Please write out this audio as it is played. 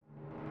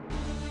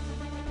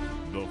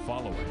The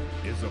following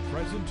is a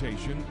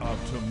presentation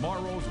of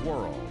Tomorrow's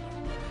World.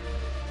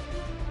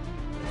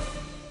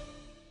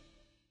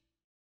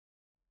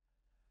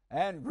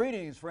 And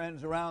greetings,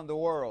 friends around the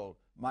world.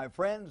 My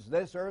friends,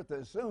 this earth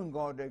is soon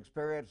going to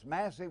experience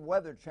massive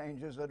weather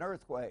changes and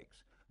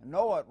earthquakes.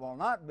 No, it will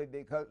not be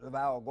because of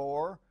Al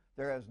Gore.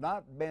 There has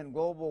not been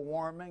global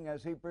warming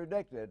as he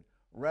predicted.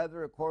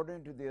 Rather,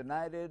 according to the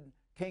United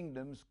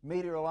Kingdom's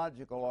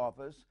Meteorological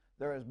Office,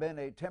 there has been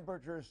a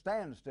temperature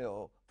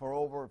standstill for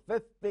over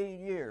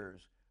 15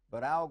 years.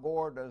 But Al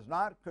Gore does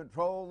not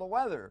control the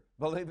weather,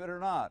 believe it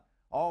or not.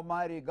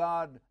 Almighty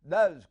God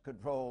does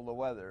control the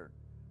weather.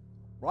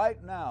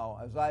 Right now,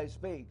 as I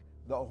speak,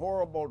 the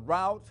horrible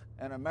drought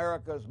in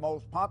America's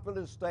most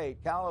populous state,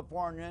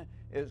 California,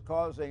 is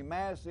causing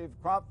massive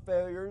crop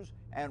failures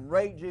and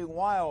raging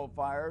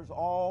wildfires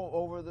all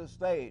over the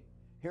state.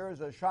 Here's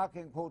a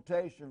shocking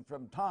quotation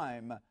from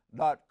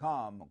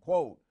Time.com.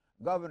 Quote,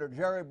 Governor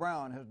Jerry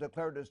Brown has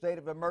declared a state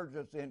of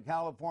emergency in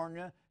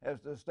California as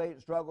the state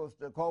struggles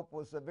to cope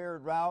with severe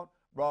drought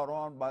brought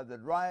on by the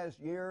driest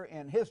year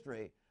in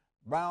history.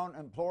 Brown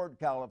implored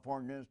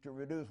Californians to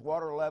reduce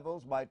water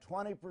levels by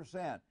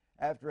 20%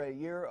 after a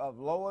year of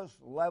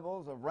lowest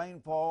levels of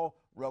rainfall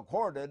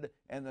recorded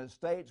in the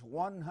state's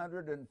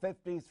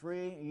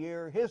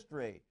 153-year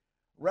history.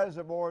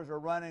 Reservoirs are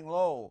running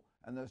low,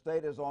 and the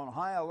state is on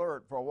high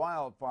alert for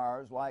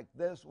wildfires like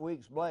this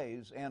week's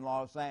blaze in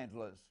Los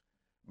Angeles.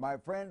 My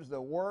friends,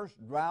 the worst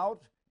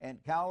drought in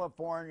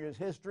California's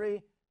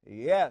history?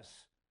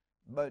 Yes.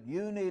 But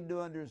you need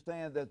to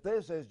understand that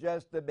this is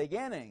just the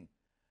beginning.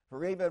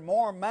 For even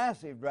more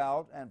massive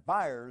drought and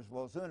fires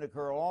will soon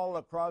occur all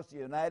across the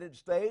United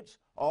States,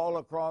 all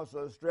across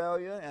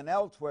Australia, and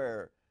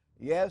elsewhere.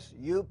 Yes,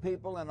 you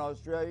people in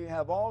Australia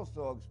have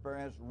also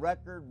experienced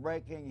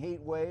record-breaking heat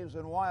waves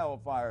and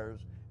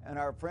wildfires, and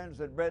our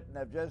friends in Britain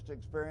have just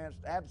experienced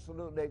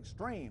absolutely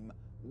extreme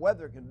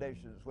weather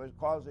conditions, which are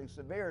causing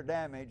severe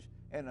damage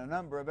in a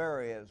number of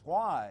areas.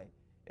 Why?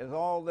 Is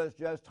all this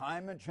just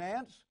time and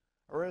chance?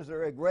 Or is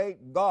there a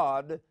great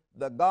God,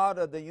 the God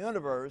of the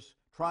universe,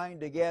 trying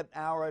to get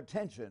our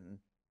attention?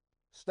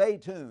 Stay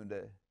tuned.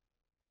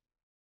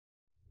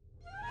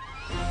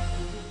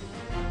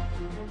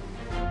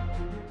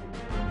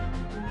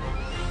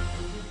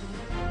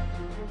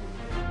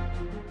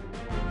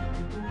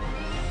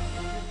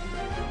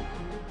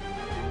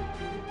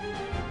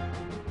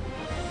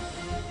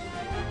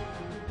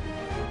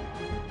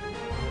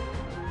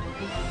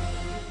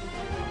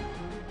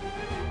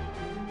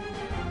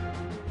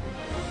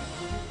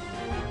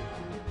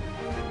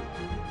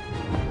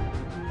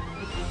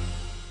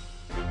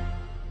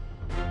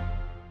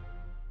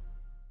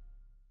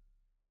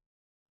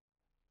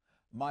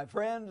 My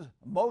friends,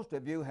 most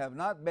of you have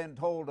not been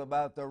told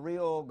about the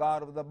real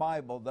God of the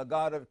Bible, the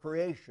God of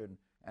creation,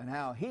 and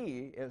how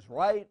He is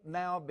right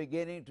now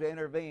beginning to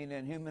intervene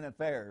in human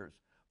affairs.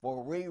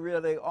 For we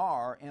really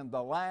are in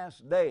the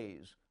last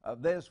days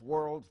of this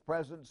world's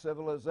present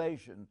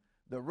civilization.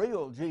 The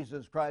real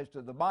Jesus Christ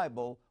of the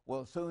Bible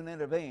will soon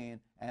intervene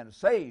and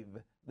save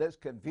this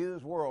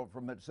confused world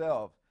from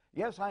itself.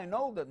 Yes, I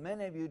know that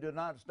many of you do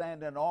not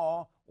stand in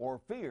awe or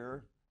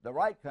fear, the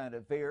right kind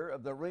of fear,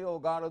 of the real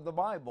God of the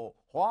Bible.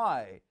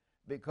 Why?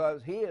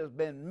 Because He has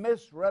been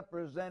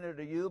misrepresented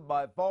to you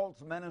by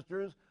false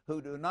ministers who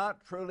do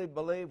not truly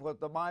believe what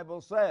the Bible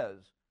says.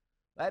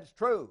 That's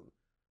true.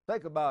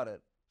 Think about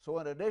it. So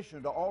in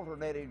addition to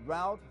alternating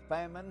drought,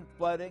 famine,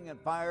 flooding,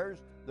 and fires,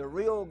 the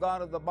real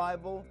God of the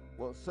Bible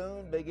will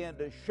soon begin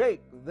to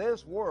shake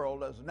this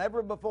world as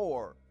never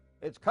before.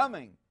 It's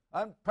coming.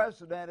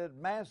 Unprecedented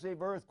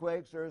massive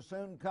earthquakes are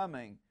soon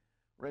coming.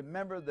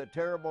 Remember the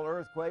terrible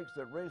earthquakes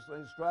that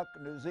recently struck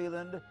New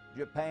Zealand,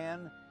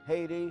 Japan,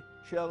 Haiti,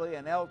 Chile,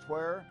 and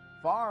elsewhere?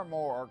 Far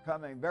more are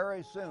coming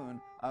very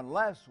soon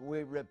unless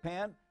we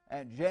repent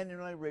and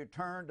genuinely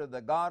return to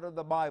the God of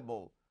the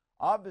Bible.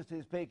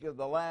 Obviously, speaking of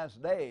the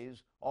last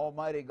days,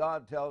 Almighty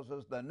God tells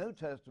us the New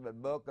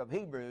Testament book of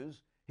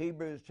Hebrews,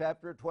 Hebrews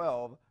chapter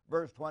 12,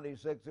 verse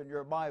 26 in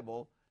your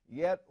Bible,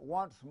 yet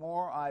once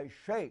more I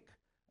shake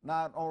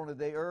not only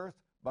the earth,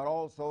 but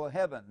also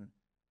heaven.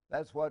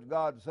 That's what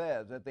God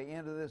says at the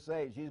end of this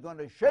age. He's going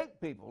to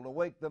shake people to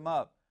wake them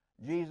up.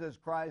 Jesus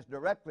Christ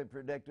directly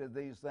predicted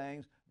these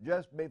things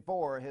just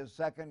before His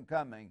second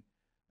coming.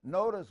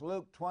 Notice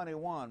Luke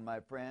 21, my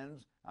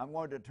friends. I'm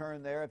going to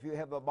turn there. If you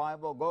have a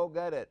Bible, go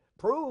get it.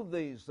 Prove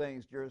these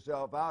things to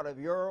yourself out of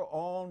your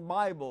own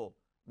Bible.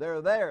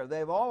 They're there.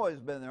 They've always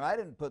been there. I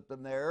didn't put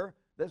them there.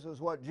 This is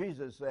what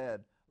Jesus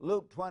said.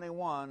 Luke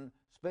 21,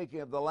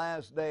 speaking of the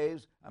last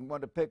days, I'm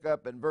going to pick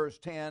up in verse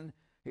 10.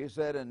 He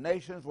said, and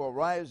nations will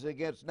rise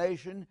against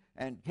nation,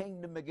 and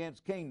kingdom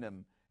against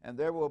kingdom, and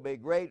there will be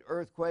great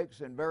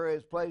earthquakes in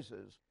various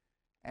places,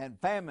 and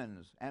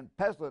famines, and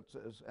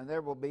pestilences, and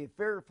there will be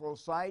fearful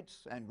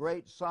sights and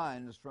great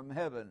signs from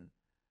heaven.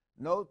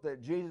 Note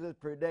that Jesus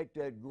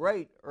predicted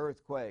great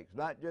earthquakes,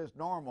 not just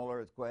normal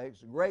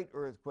earthquakes, great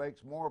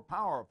earthquakes more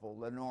powerful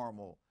than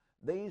normal.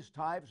 These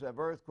types of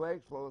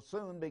earthquakes will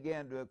soon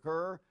begin to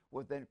occur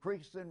with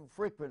increasing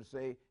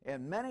frequency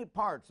in many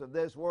parts of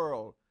this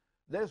world.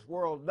 This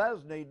world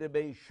does need to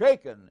be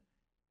shaken.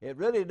 It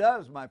really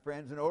does, my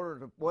friends, in order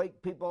to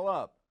wake people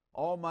up.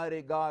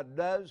 Almighty God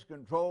does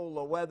control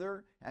the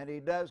weather, and He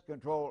does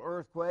control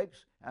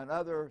earthquakes and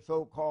other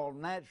so-called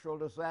natural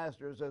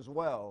disasters as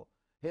well.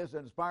 His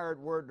inspired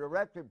word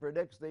directly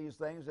predicts these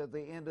things at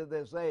the end of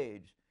this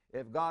age.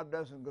 If God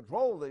doesn't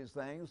control these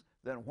things,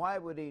 then why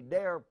would He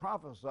dare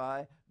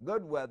prophesy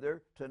good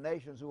weather to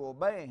nations who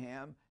obey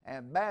Him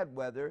and bad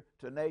weather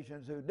to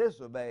nations who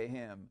disobey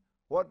Him?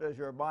 What does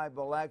your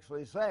Bible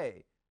actually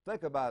say?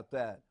 Think about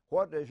that.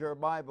 What does your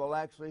Bible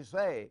actually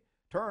say?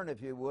 Turn,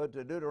 if you would,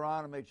 to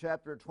Deuteronomy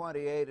chapter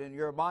 28 in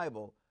your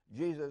Bible.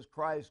 Jesus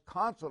Christ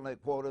constantly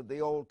quoted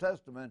the Old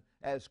Testament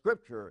as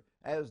Scripture,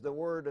 as the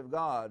Word of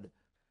God.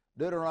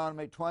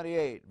 Deuteronomy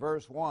 28,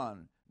 verse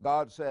 1,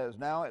 God says,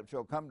 "Now it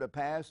shall come to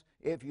pass,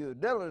 if you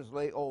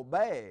diligently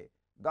obey."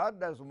 God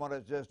doesn't want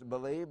us just to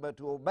believe, but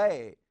to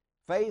obey.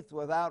 Faith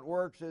without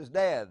works is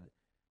dead.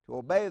 To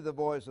obey the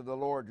voice of the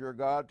Lord your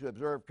God, to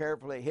observe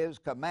carefully His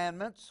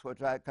commandments,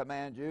 which I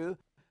command you,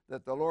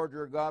 that the Lord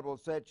your God will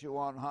set you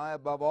on high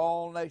above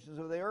all nations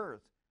of the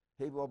earth.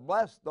 He will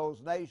bless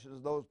those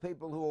nations, those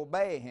people who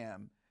obey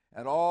Him,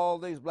 and all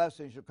these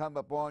blessings shall come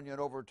upon you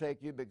and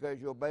overtake you because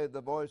you obey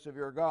the voice of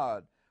your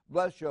God.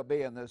 Blessed shall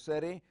be in the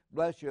city,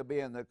 blessed shall be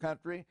in the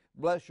country,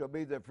 blessed shall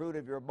be the fruit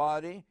of your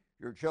body,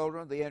 your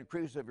children, the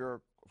increase of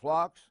your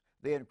flocks,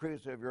 the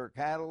increase of your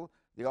cattle,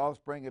 the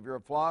offspring of your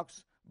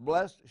flocks.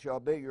 Blessed shall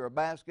be your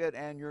basket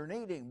and your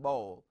kneading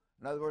bowl.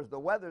 In other words, the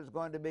weather's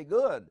going to be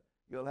good.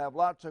 You'll have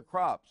lots of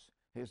crops.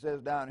 He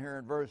says down here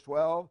in verse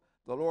 12,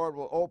 the Lord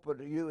will open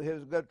to you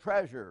His good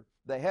treasure,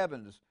 the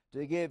heavens,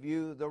 to give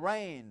you the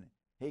rain.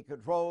 He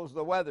controls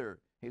the weather.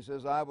 He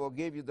says, I will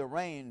give you the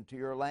rain to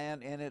your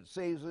land in its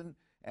season,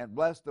 and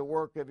bless the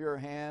work of your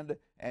hand,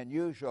 and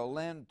you shall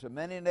lend to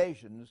many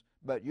nations,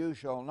 but you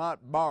shall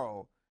not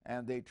borrow,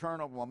 and the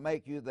Eternal will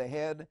make you the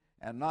head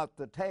and not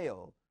the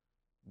tail.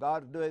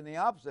 God's doing the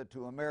opposite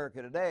to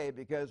America today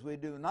because we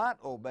do not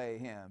obey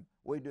Him.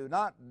 We do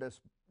not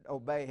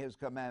obey His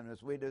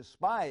commandments. We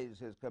despise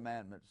His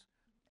commandments.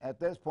 At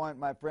this point,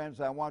 my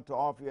friends, I want to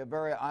offer you a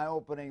very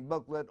eye-opening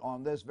booklet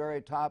on this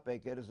very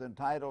topic. It is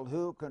entitled,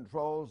 Who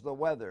Controls the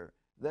Weather?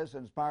 This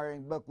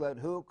inspiring booklet,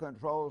 Who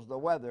Controls the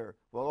Weather,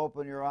 will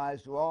open your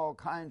eyes to all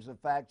kinds of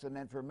facts and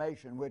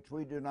information which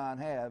we do not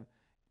have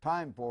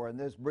time for in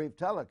this brief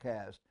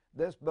telecast.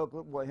 This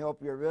booklet will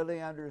help you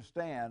really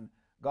understand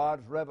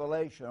God's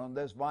revelation on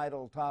this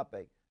vital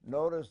topic.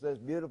 Notice this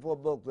beautiful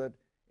booklet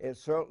is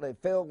certainly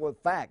filled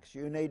with facts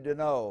you need to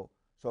know.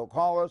 So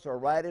call us or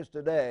write us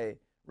today.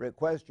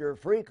 Request your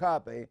free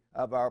copy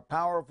of our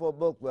powerful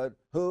booklet,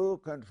 Who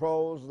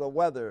Controls the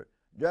Weather?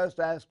 Just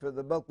ask for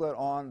the booklet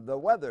on the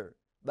weather.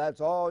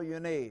 That's all you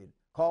need.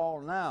 Call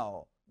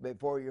now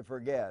before you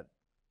forget.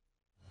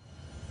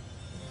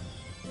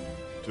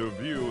 To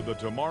view the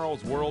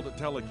Tomorrow's World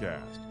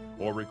telecast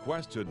or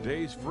request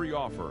today's free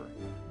offer,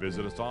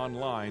 visit us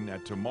online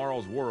at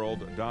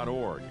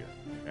tomorrowsworld.org.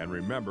 And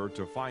remember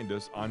to find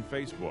us on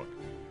Facebook,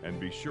 and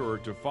be sure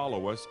to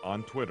follow us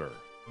on Twitter.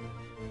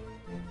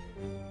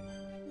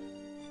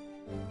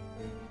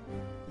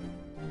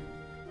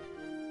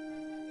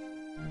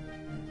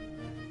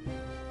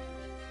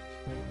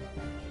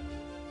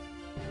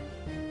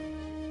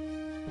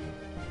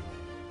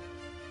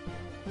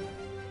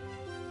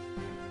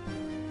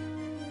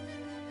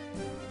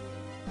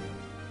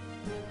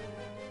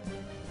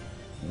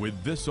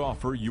 With this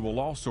offer, you will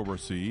also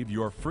receive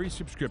your free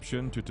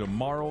subscription to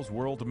Tomorrow's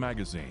World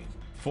magazine,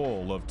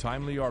 full of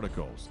timely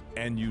articles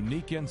and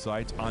unique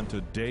insights on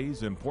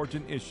today's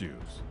important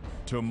issues.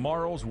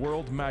 Tomorrow's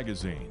World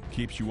magazine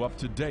keeps you up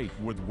to date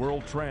with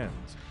world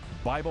trends,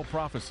 Bible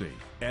prophecy,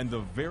 and the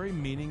very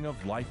meaning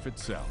of life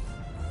itself.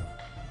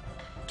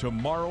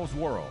 Tomorrow's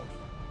World.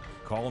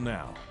 Call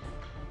now.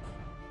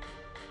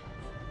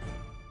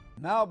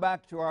 Now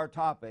back to our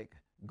topic.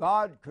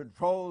 God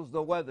controls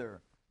the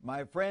weather.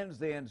 My friends,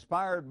 the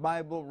inspired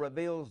Bible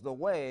reveals the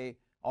way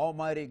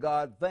Almighty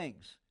God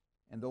thinks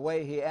and the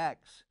way He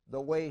acts,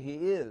 the way He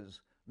is.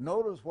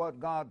 Notice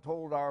what God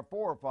told our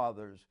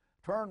forefathers.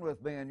 Turn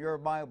with me in your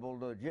Bible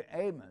to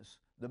Amos,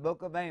 the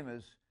book of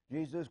Amos.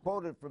 Jesus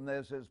quoted from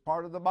this as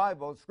part of the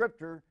Bible,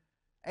 Scripture.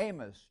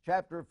 Amos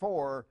chapter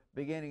 4,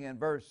 beginning in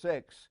verse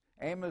 6.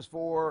 Amos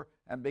 4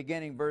 and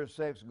beginning verse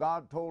 6,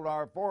 God told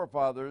our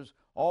forefathers,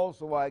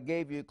 also I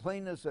gave you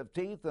cleanness of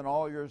teeth in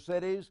all your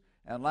cities,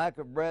 and lack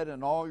of bread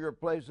in all your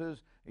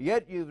places,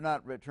 yet you've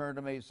not returned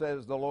to me,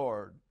 says the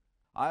Lord.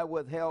 I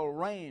withheld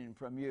rain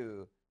from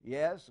you.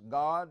 Yes,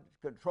 God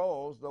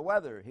controls the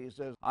weather. He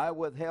says, I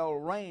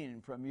withheld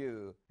rain from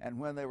you. And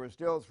when there were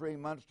still 3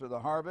 months to the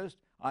harvest,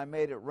 I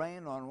made it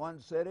rain on one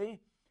city,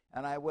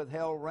 and I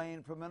withheld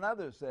rain from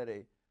another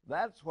city.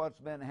 That's what's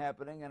been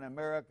happening in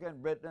America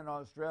and Britain and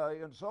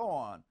Australia and so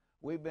on.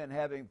 We've been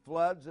having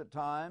floods at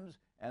times,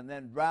 and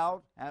then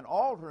drought and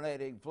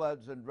alternating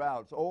floods and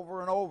droughts over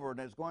and over, and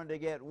it's going to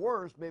get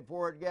worse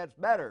before it gets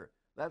better.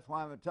 That's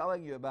why I'm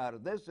telling you about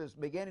it. This is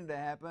beginning to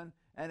happen,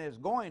 and it's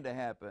going to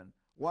happen.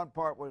 One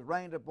part was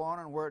rained upon,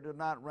 and where it did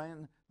not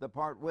rain, the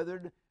part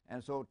withered.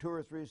 And so 2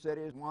 or 3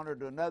 cities wandered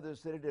to another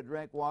city to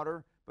drink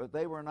water, but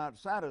they were not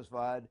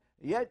satisfied.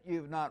 Yet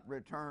you've not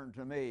returned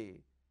to me.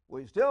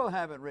 We still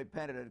haven't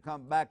repented and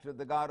come back to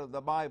the God of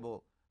the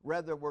Bible.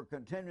 Rather, we're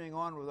continuing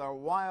on with our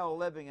wild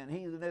living and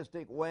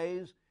heathenistic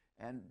ways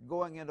and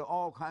going into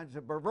all kinds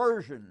of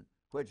perversion,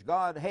 which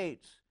God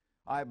hates.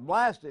 I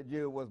blasted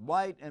you with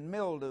blight and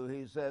mildew,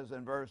 he says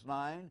in verse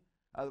 9.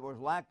 There was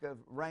lack of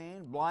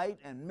rain, blight,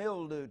 and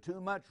mildew, too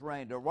much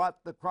rain to rot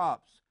the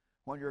crops.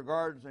 When your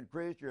gardens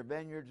increased, your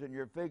vineyards and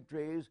your fig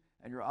trees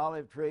and your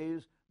olive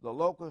trees, the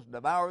locusts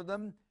devoured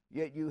them,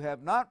 yet you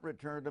have not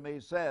returned to me,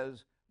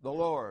 says the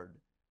Lord.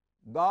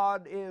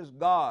 God is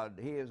God.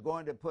 He is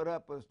going to put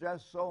up with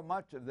just so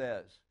much of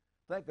this.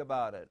 Think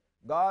about it.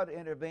 God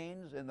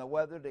intervenes in the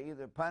weather to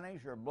either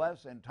punish or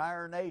bless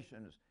entire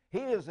nations. He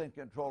is in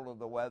control of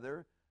the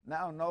weather.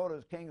 Now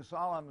notice King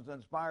Solomon's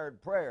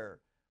inspired prayer,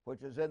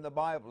 which is in the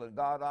Bible, and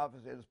God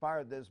obviously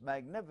inspired this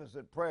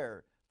magnificent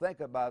prayer.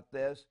 Think about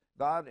this.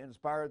 God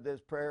inspired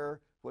this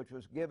prayer, which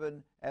was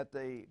given at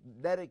the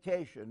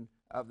dedication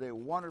of the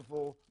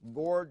wonderful,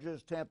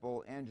 gorgeous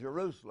temple in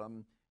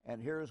Jerusalem.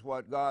 And here's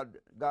what God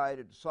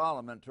guided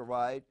Solomon to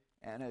write.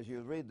 And as you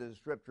read the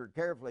scripture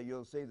carefully,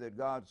 you'll see that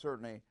God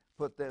certainly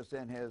put this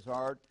in his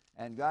heart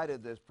and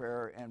guided this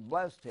prayer and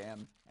blessed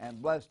him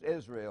and blessed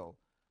Israel.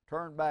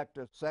 Turn back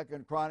to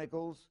 2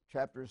 Chronicles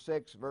chapter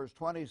 6, verse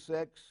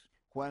 26.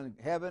 When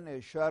heaven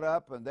is shut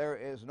up and there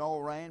is no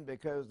rain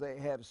because they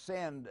have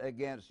sinned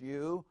against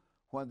you,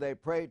 when they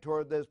pray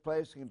toward this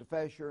place and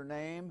confess your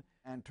name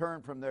and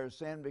turn from their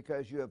sin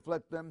because you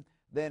afflict them,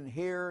 then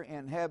hear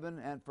in heaven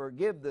and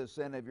forgive the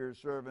sin of your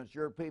servants,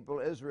 your people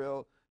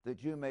Israel,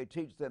 that you may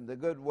teach them the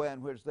good way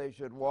in which they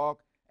should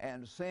walk,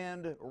 and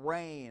send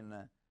rain.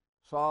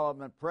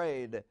 Solomon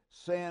prayed,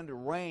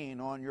 send rain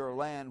on your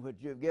land which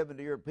you've given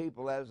to your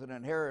people as an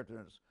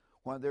inheritance.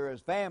 When there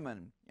is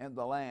famine in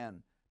the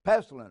land,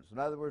 pestilence, in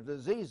other words,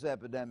 disease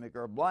epidemic,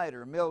 or blight,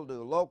 or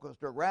mildew,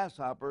 locust, or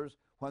grasshoppers,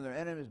 when their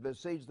enemies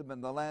besiege them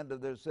in the land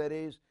of their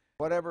cities,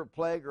 whatever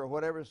plague or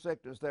whatever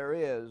sickness there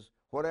is,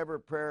 whatever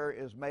prayer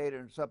is made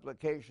in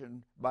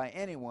supplication by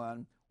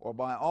anyone or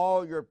by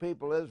all your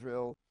people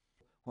Israel,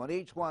 when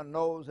each one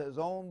knows his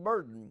own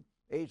burden,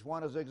 each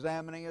one is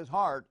examining his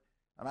heart,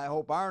 and I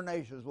hope our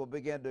nations will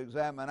begin to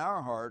examine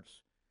our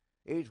hearts.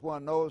 Each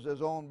one knows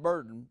his own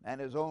burden and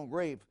his own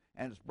grief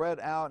and spread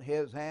out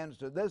his hands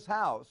to this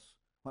house.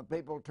 When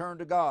people turn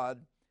to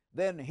God,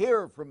 then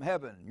hear from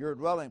heaven, your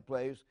dwelling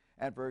place,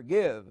 and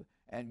forgive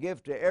and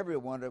give to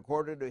everyone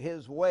according to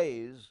his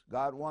ways.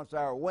 God wants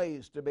our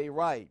ways to be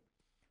right,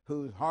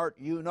 whose heart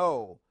you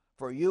know,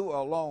 for you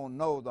alone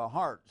know the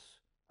hearts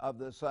of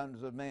the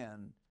sons of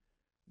men.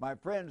 My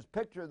friends,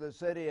 picture the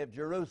city of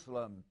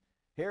Jerusalem.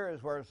 Here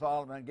is where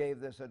Solomon gave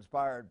this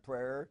inspired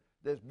prayer,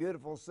 this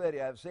beautiful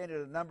city. I've seen it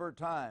a number of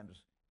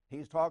times.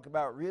 He's talked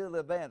about real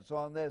events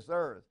on this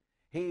earth.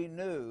 He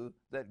knew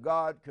that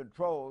God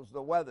controls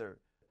the weather.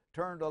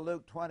 Turn to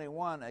Luke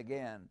 21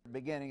 again,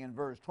 beginning in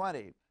verse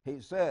 20. He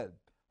said,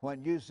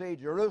 when you see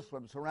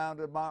Jerusalem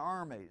surrounded by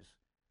armies.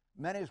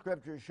 Many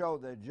scriptures show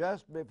that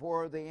just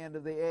before the end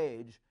of the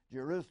age,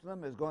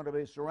 Jerusalem is going to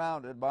be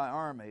surrounded by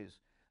armies.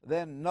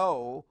 Then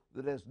know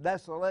that its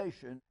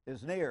desolation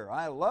is near.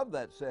 I love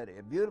that city,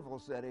 a beautiful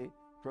city,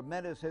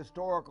 tremendous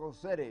historical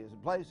cities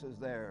and places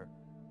there.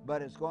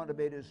 But it's going to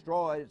be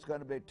destroyed. It's going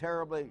to be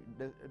terribly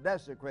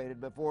desecrated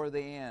before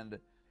the end.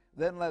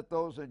 Then let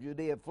those in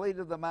Judea flee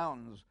to the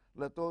mountains.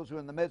 Let those who are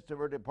in the midst of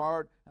her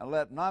depart, and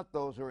let not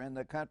those who are in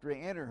the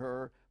country enter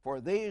her. For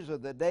these are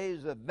the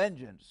days of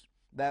vengeance,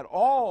 that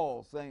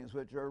all things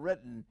which are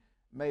written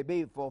may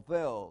be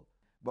fulfilled.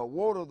 But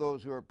woe to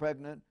those who are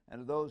pregnant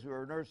and to those who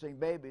are nursing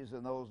babies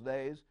in those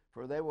days,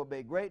 for there will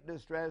be great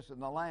distress in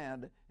the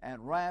land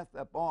and wrath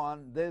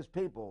upon this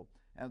people.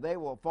 And they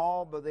will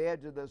fall by the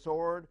edge of the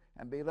sword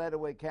and be led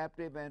away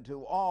captive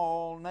into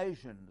all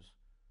nations.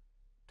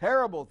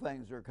 Terrible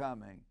things are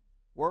coming.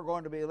 We're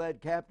going to be led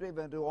captive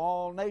into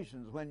all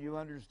nations, when you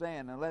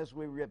understand, unless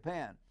we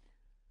repent.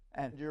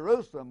 And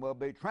Jerusalem will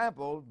be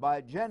trampled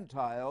by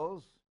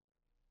Gentiles.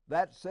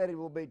 That city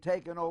will be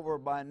taken over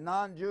by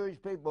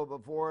non-Jewish people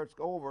before it's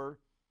over,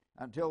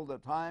 until the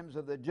times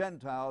of the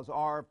Gentiles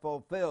are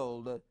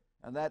fulfilled,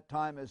 and that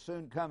time is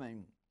soon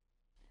coming.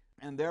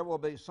 And there will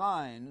be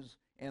signs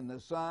in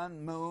the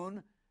sun,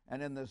 moon,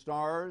 and in the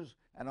stars,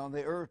 and on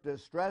the earth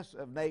distress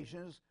of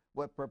nations,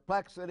 with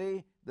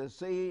perplexity, the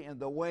sea and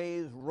the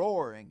waves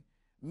roaring,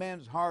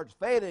 men's hearts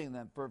failing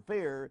them for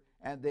fear,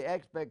 and the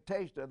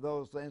expectation of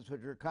those things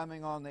which are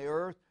coming on the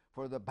earth,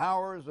 for the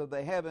powers of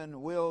the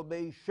heaven will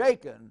be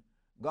shaken.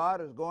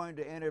 God is going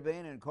to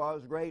intervene and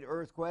cause great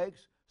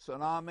earthquakes,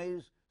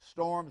 tsunamis,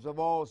 storms of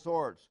all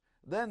sorts.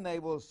 Then they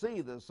will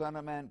see the Son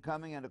of Man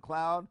coming in a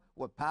cloud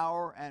with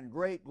power and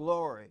great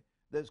glory.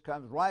 This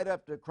comes right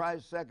up to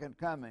Christ's second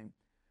coming.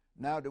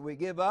 Now, do we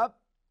give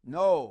up?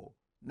 No.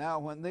 Now,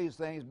 when these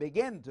things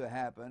begin to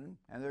happen,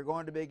 and they're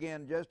going to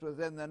begin just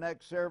within the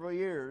next several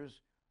years,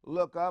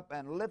 Look up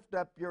and lift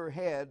up your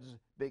heads,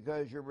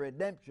 because your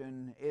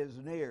redemption is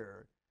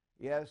near.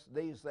 Yes,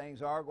 these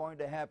things are going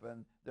to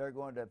happen. They're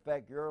going to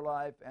affect your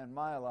life and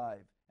my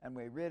life, and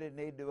we really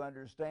need to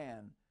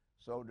understand.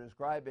 So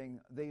describing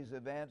these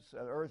events,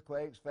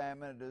 earthquakes,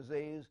 famine, and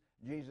disease,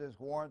 Jesus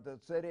warned that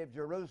the city of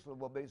Jerusalem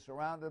will be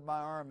surrounded by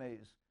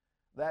armies.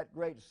 That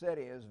great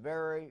city is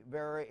very,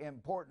 very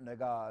important to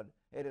God.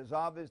 It is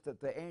obvious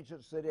that the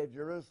ancient city of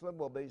Jerusalem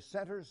will be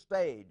center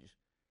stage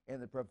in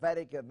the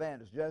prophetic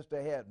events just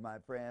ahead, my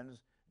friends.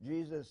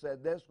 Jesus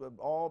said this would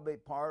all be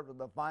part of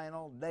the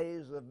final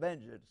days of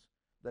vengeance.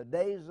 The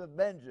days of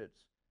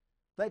vengeance.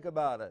 Think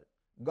about it.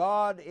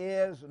 God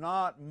is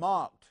not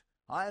mocked.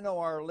 I know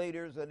our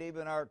leaders and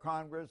even our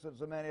Congress and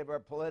so many of our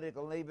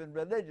political and even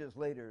religious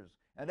leaders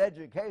and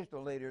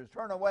educational leaders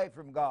turn away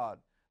from God.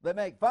 They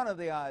make fun of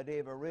the idea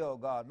of a real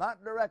God,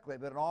 not directly,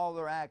 but in all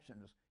their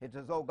actions. It's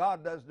as though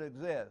God doesn't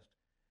exist.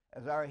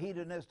 As our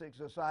hedonistic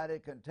society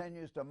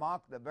continues to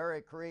mock the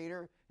very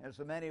Creator in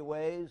so many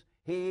ways,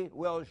 He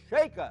will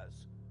shake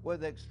us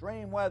with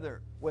extreme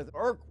weather, with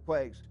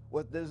earthquakes,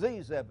 with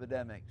disease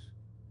epidemics.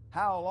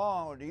 How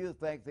long do you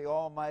think the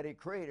Almighty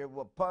Creator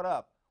will put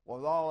up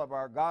with all of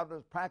our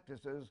godless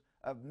practices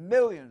of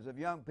millions of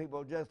young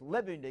people just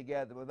living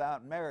together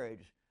without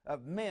marriage,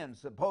 of men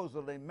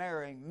supposedly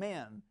marrying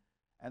men,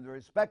 and the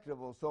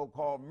respectable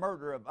so-called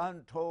murder of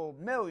untold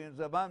millions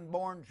of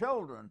unborn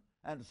children,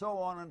 and so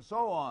on and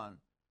so on?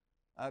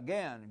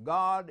 Again,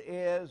 God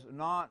is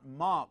not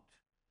mocked.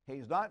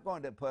 He's not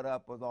going to put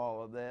up with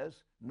all of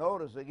this.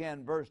 Notice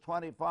again verse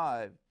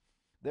 25.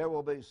 There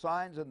will be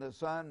signs in the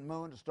sun,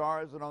 moon,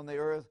 stars, and on the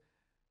earth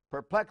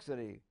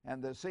perplexity,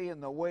 and the sea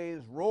and the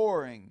waves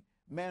roaring,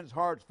 men's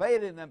hearts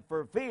failing them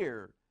for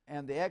fear,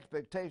 and the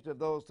expectation of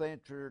those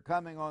things that are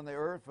coming on the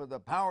earth, for the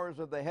powers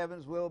of the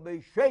heavens will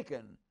be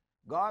shaken.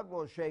 God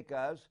will shake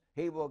us.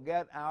 He will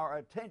get our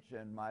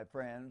attention, my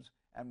friends,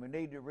 and we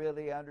need to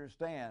really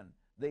understand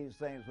these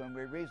things. When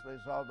we recently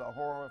saw the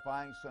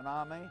horrifying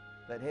tsunami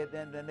that hit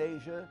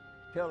Indonesia,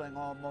 killing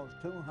almost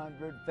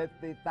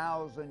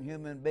 250,000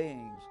 human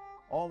beings,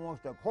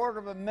 almost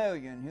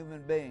 250,000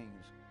 human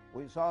beings.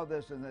 We saw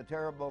this in the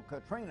terrible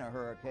Katrina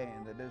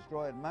hurricane that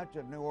destroyed much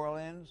of New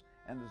Orleans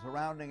and the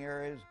surrounding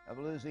areas of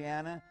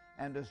Louisiana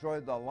and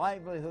destroyed the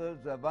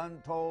livelihoods of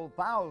untold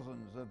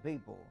thousands of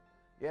people.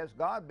 Yes,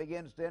 God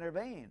begins to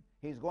intervene.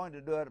 He's going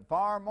to do it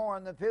far more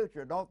in the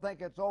future. Don't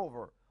think it's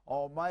over.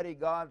 Almighty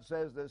God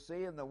says the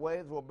sea and the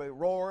waves will be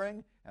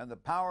roaring and the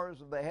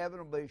powers of the heaven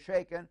will be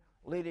shaken,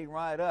 leading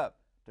right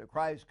up to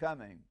Christ's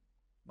coming.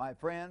 My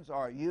friends,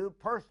 are you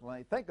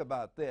personally, think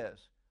about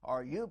this,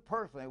 are you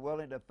personally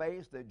willing to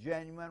face the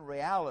genuine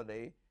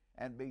reality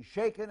and be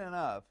shaken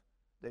enough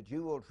that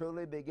you will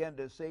truly begin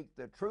to seek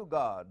the true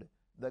God,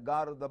 the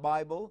God of the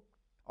Bible?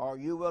 Are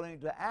you willing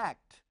to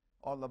act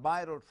on the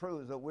vital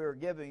truths that we're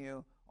giving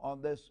you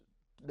on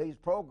these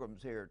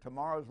programs here,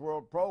 Tomorrow's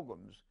World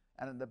programs,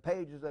 and in the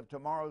pages of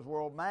Tomorrow's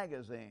World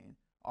magazine?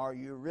 Are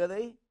you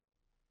really?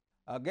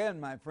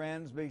 Again, my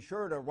friends, be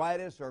sure to write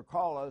us or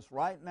call us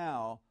right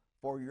now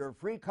for your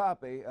free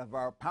copy of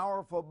our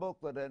powerful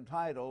booklet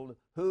entitled,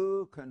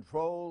 Who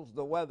Controls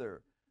the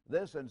Weather?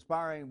 This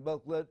inspiring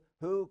booklet,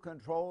 Who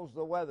Controls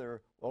the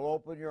Weather, will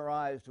open your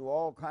eyes to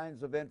all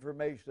kinds of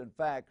information and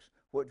facts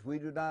which we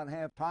do not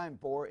have time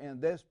for in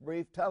this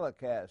brief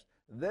telecast.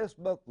 This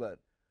booklet,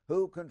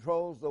 Who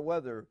Controls the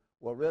Weather,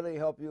 will really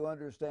help you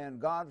understand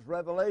God's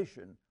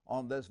revelation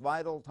on this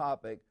vital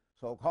topic.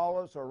 So call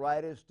us or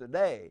write us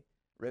today.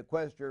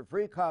 Request your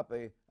free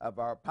copy of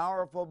our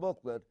powerful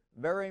booklet,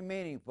 very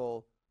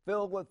meaningful,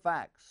 filled with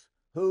facts.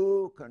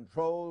 Who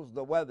Controls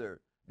the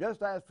Weather?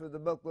 Just ask for the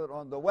booklet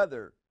on the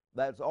weather.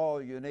 That's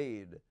all you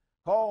need.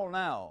 Call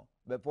now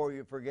before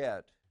you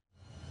forget.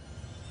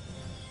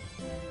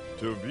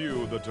 To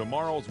view the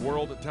Tomorrow's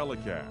World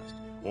telecast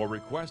or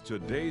request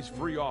today's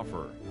free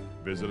offer,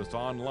 visit us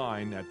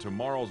online at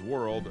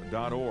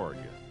tomorrowsworld.org.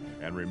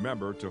 And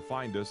remember to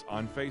find us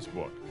on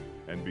Facebook.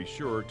 And be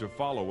sure to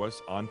follow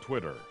us on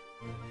Twitter.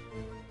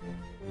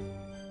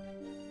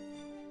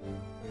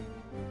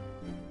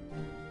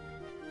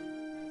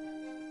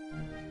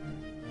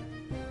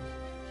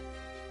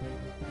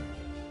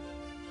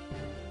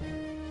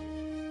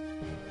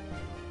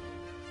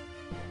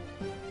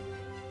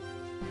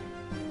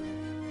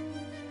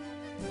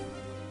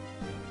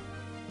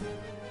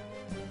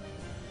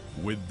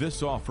 With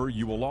this offer,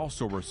 you will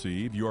also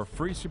receive your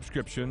free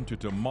subscription to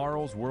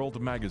Tomorrow's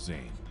World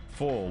magazine,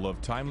 full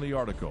of timely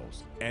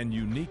articles and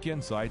unique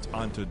insights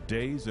on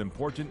today's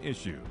important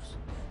issues.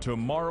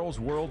 Tomorrow's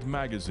World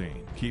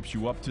magazine keeps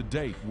you up to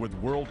date with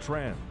world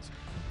trends,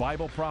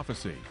 Bible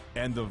prophecy,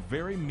 and the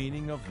very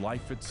meaning of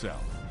life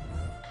itself.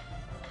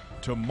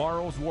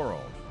 Tomorrow's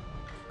World.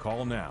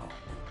 Call now.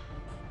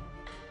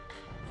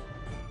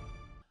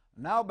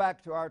 Now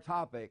back to our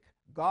topic,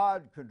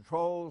 God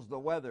controls the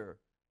weather.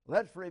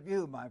 Let's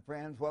review, my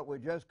friends, what we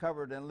just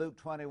covered in Luke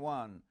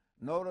 21.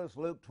 Notice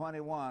Luke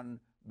 21,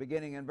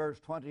 beginning in verse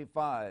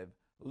 25.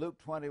 Luke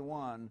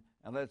 21,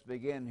 and let's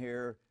begin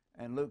here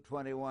in Luke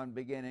 21,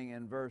 beginning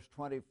in verse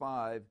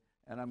 25.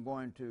 and I'm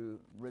going to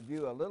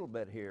review a little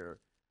bit here.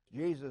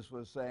 Jesus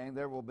was saying,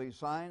 there will be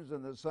signs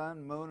in the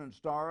sun, moon, and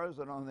stars,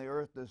 and on the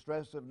earth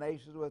distress of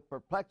nations with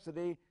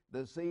perplexity,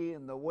 the sea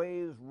and the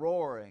waves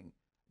roaring,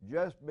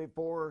 just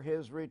before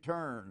his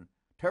return.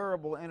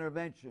 Terrible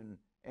intervention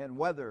in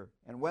weather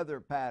and weather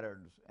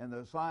patterns and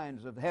the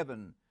signs of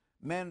heaven.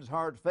 Men's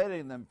hearts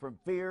failing them from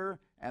fear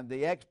and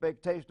the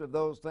expectation of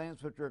those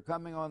things which are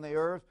coming on the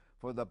earth,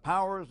 for the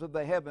powers of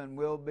the heaven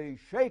will be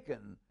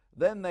shaken.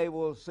 Then they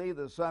will see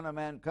the Son of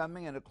Man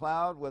coming in a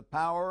cloud with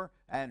power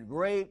and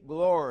great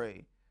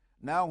glory.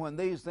 Now when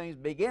these things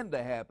begin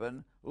to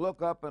happen,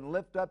 look up and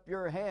lift up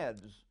your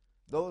heads.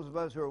 Those of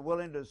us who are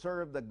willing to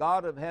serve the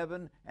God of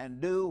heaven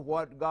and do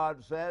what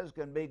God says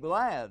can be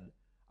glad.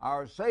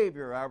 Our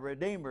Savior, our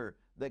Redeemer,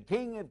 the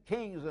King of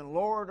kings and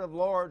Lord of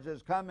lords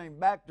is coming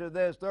back to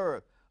this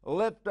earth.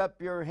 Lift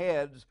up your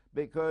heads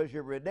because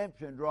your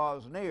redemption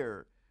draws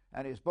near.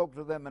 And he spoke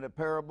to them in a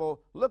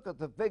parable. Look at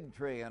the fig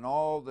tree and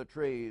all the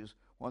trees.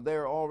 When they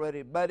are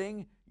already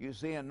budding, you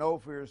see and know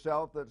for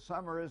yourself that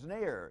summer is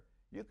near.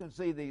 You can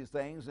see these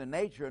things in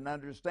nature and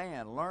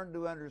understand. Learn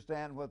to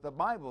understand what the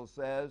Bible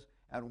says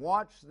and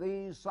watch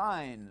these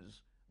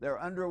signs. They're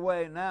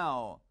underway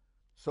now.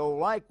 So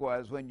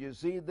likewise, when you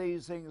see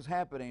these things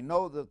happening,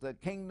 know that the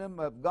kingdom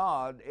of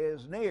God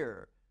is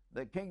near.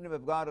 The kingdom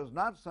of God is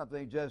not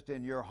something just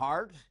in your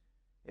heart.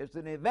 It's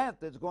an event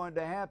that's going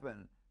to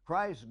happen.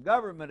 Christ's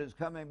government is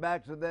coming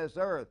back to this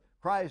earth.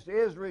 Christ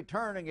is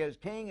returning as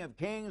King of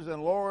kings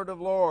and Lord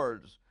of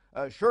lords.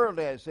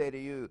 Surely, I say to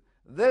you,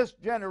 this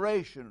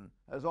generation,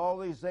 as all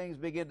these things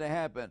begin to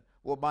happen,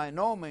 will by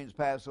no means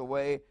pass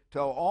away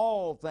till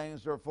all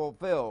things are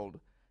fulfilled.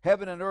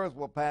 Heaven and earth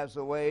will pass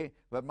away,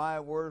 but my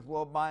words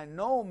will by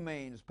no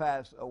means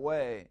pass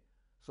away.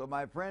 So,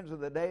 my friends, in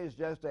the days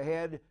just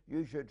ahead,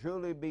 you should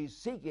truly be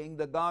seeking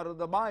the God of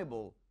the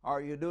Bible.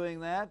 Are you doing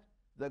that?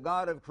 The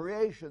God of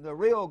creation, the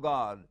real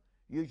God.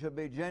 You should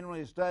be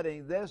genuinely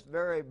studying this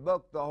very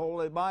book, the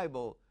Holy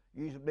Bible.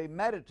 You should be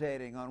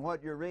meditating on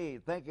what you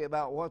read, thinking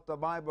about what the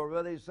Bible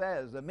really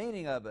says, the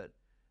meaning of it.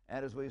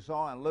 And as we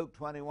saw in Luke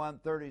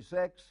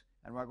 21:36,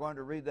 and we're going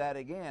to read that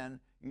again,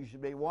 you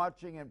should be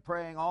watching and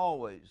praying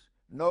always.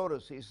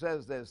 Notice he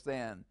says this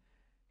then.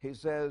 He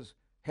says,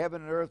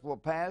 heaven and earth will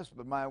pass,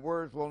 but my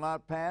words will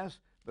not pass.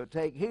 But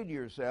take heed to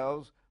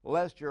yourselves,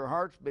 lest your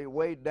hearts be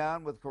weighed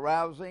down with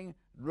carousing,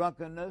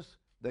 drunkenness,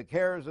 the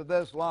cares of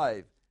this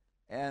life.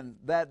 And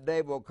that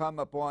day will come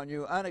upon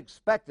you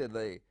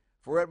unexpectedly,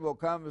 for it will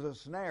come as a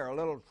snare, a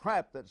little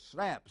trap that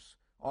snaps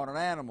on an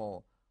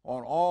animal,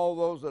 on all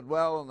those that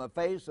dwell on the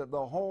face of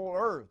the whole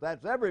earth.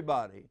 That's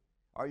everybody.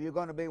 Are you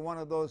going to be one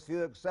of those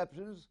few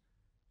exceptions?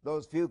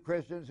 Those few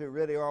Christians who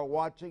really are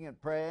watching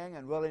and praying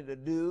and willing to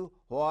do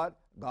what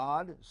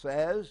God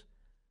says?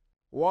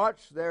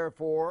 Watch,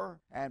 therefore,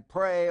 and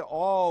pray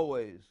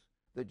always,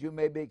 that you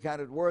may be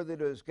counted worthy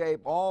to escape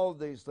all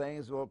these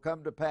things that will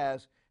come to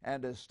pass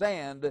and to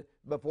stand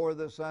before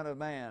the Son of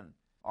Man.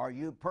 Are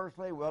you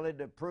personally willing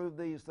to prove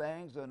these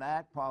things and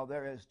act while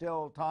there is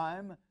still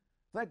time?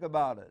 Think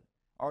about it.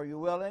 Are you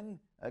willing?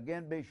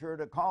 Again, be sure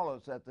to call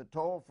us at the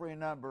toll-free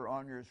number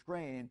on your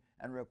screen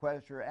and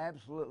request your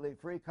absolutely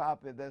free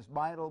copy of this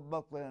vital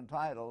booklet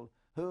entitled,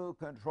 Who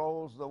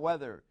Controls the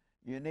Weather?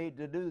 You need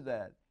to do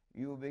that.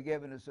 You will be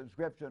given a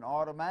subscription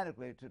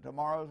automatically to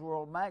Tomorrow's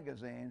World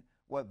magazine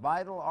with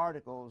vital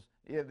articles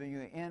giving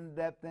you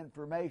in-depth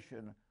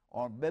information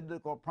on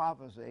biblical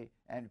prophecy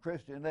and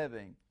Christian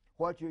living,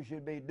 what you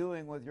should be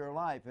doing with your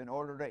life in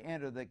order to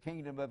enter the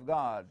kingdom of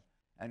God.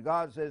 And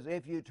God says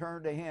if you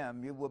turn to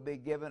Him, you will be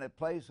given a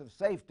place of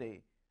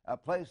safety,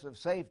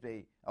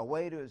 a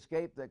way to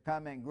escape the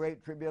coming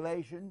great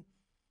tribulation,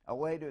 a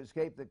way to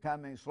escape the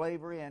coming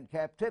slavery and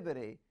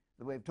captivity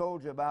that we've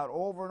told you about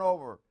over and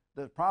over,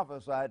 that's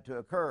prophesied to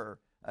occur.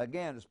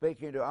 Again,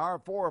 speaking to our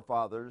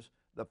forefathers,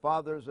 the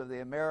fathers of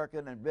the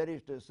American and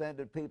British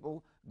descended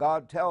people,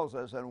 God tells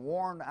us and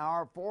warned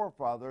our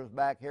forefathers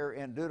back here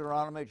in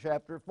Deuteronomy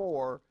chapter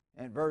 4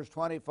 and verse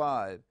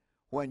 25.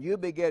 When you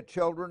beget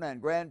children and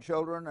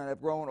grandchildren and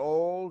have grown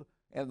old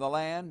in the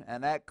land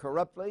and act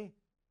corruptly,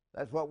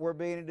 that's what we're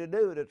beginning to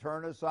do, to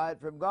turn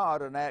aside from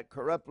God and act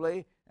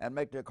corruptly and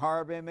make the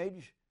carved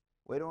image.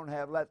 We don't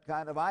have that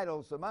kind of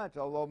idols so much,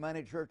 although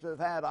many churches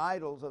have had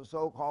idols of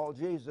so-called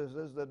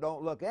Jesuses that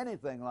don't look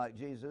anything like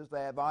Jesus.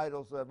 They have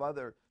idols of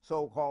other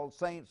so-called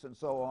saints and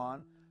so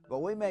on. But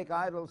we make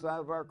idols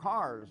out of our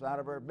cars, out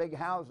of our big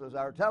houses,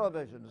 our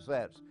television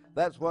sets.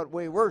 That's what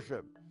we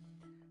worship.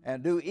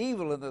 And do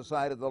evil in the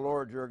sight of the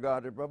Lord your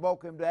God to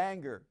provoke Him to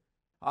anger.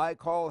 I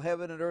call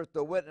heaven and earth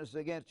to witness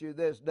against you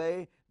this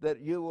day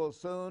that you will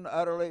soon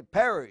utterly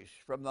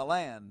perish from the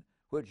land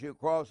which you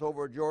cross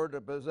over Jordan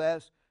to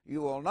possess.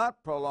 You will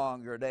not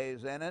prolong your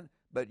days in it,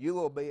 but you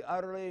will be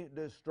utterly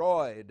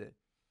destroyed.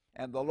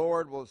 And the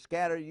Lord will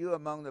scatter you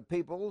among the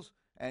peoples,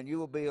 and you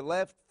will be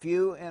left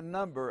few in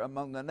number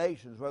among the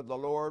nations where the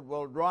Lord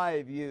will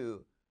drive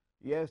you.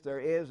 Yes, there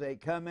is a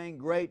coming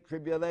great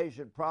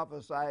tribulation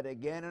prophesied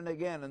again and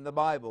again in the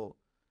Bible.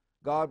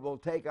 God will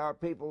take our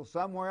people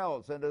somewhere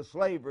else into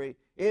slavery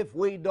if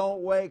we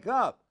don't wake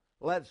up.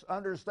 Let's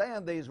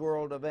understand these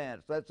world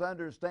events. Let's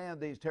understand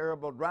these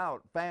terrible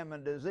drought,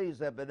 famine,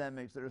 disease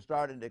epidemics that are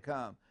starting to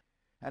come.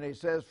 And he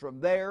says from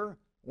there,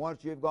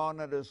 once you've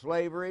gone into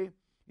slavery,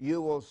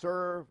 you will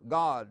serve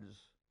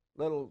gods,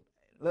 little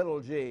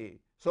g,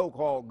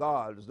 so-called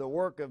gods, the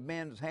work of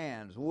men's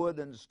hands, wood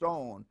and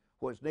stone,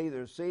 which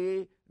neither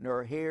see,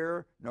 nor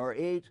hear, nor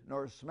eat,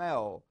 nor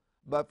smell.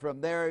 But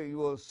from there you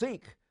will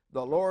seek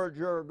the Lord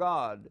your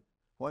God.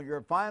 When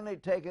you're finally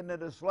taken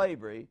into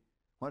slavery,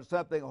 when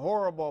something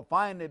horrible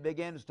finally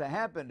begins to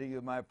happen to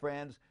you, my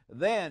friends,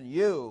 then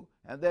you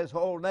and this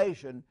whole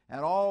nation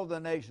and all the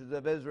nations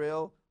of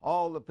Israel,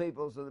 all the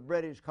peoples of the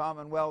British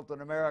Commonwealth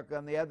in America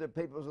and the other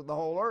peoples of the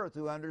whole earth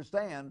who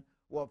understand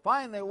will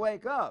finally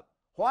wake up.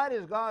 Why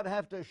does God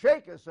have to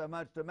shake us so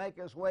much to make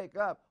us wake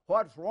up?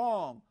 What's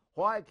wrong?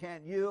 Why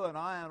can't you and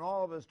I and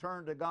all of us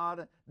turn to God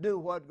and do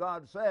what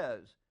God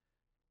says?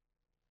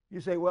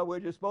 You say, well, we're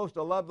just supposed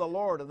to love the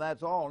Lord and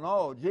that's all.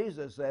 No,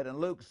 Jesus said in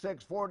Luke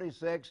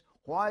 6:46,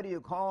 why do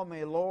you call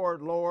me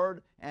Lord,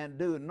 Lord, and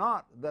do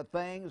not the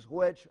things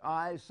which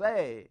I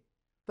say?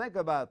 Think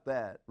about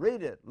that.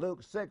 Read it,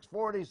 Luke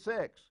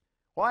 6:46.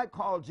 Why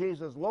call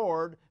Jesus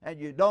Lord and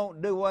you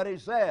don't do what he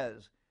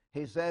says?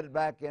 He said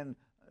back in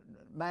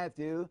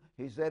Matthew,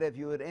 he said, if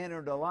you would enter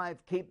into life,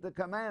 keep the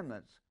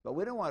commandments. But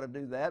we don't want to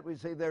do that. We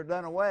see they're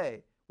done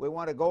away. We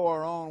want to go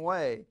our own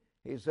way.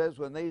 He says,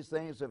 when these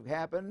things have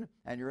happened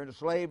and you're in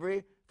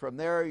slavery, from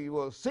there you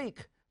will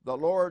seek the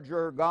Lord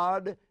your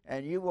God,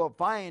 and you will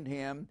find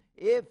him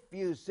if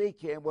you seek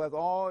him with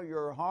all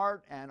your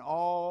heart and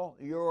all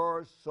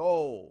your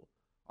soul.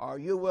 Are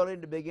you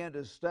willing to begin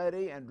to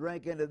study and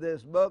drink into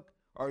this book?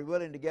 Are you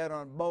willing to get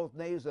on both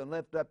knees and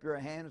lift up your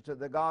hands to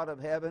the God of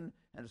heaven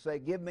and say,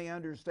 give me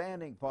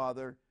understanding,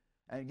 Father,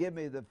 and give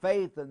me the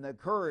faith and the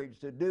courage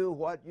to do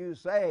what you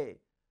say.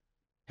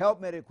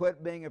 Help me to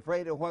quit being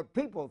afraid of what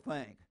people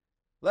think.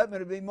 Let me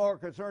to be more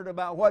concerned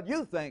about what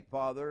you think,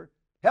 Father.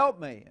 Help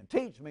me and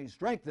teach me,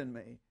 strengthen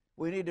me.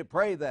 We need to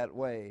pray that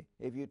way.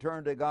 If you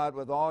turn to God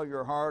with all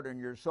your heart and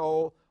your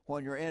soul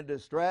when you're in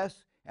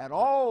distress, and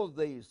all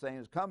these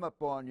things come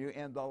upon you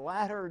in the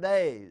latter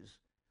days.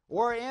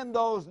 We're in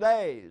those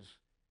days.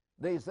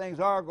 These things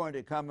are going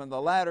to come in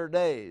the latter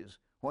days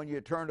when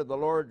you turn to the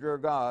Lord your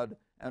God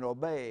and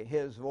obey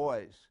his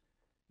voice.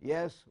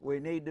 Yes, we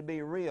need to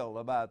be real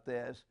about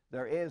this.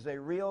 There is a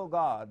real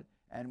God,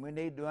 and we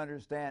need to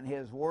understand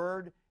his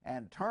word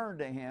and turn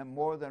to him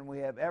more than we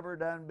have ever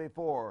done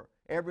before.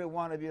 Every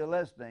one of you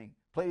listening,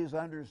 please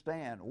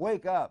understand.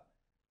 Wake up.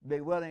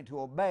 Be willing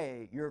to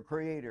obey your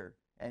Creator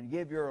and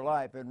give your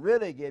life, and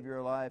really give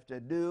your life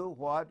to do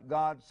what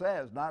God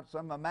says, not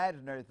some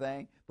imaginary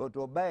thing, but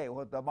to obey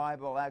what the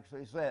Bible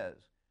actually says.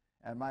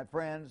 And my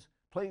friends,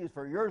 please,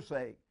 for your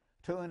sake,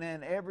 tune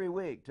in every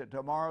week to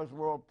Tomorrow's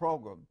World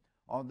program.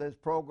 On this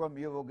program,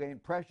 you will gain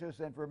precious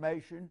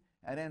information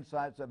and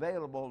insights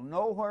available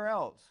nowhere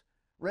else.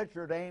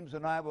 Richard Ames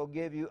and I will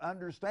give you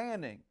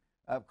understanding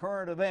of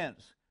current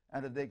events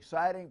and of the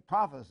exciting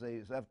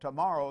prophecies of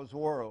tomorrow's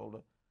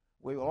world.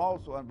 We will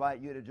also invite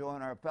you to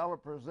join our fellow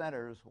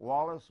presenters,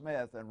 Wallace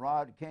Smith and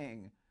Rod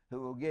King, who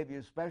will give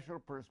you special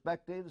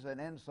perspectives and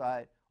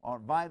insight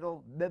on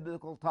vital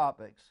biblical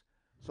topics.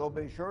 So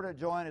be sure to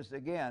join us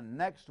again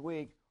next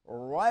week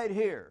right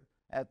here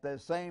at the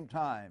same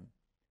time.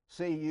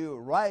 See you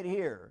right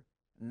here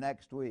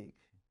next week.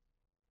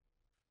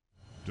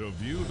 To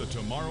view the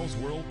Tomorrow's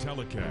World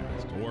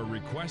telecast or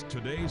request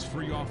today's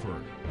free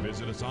offer,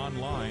 visit us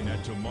online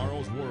at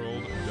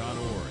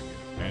tomorrowsworld.org.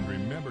 And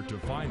remember to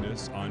find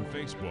us on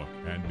Facebook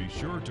and be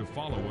sure to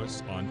follow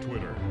us on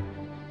Twitter.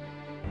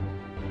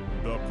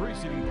 The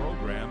preceding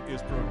program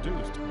is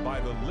produced by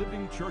the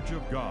Living Church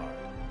of God.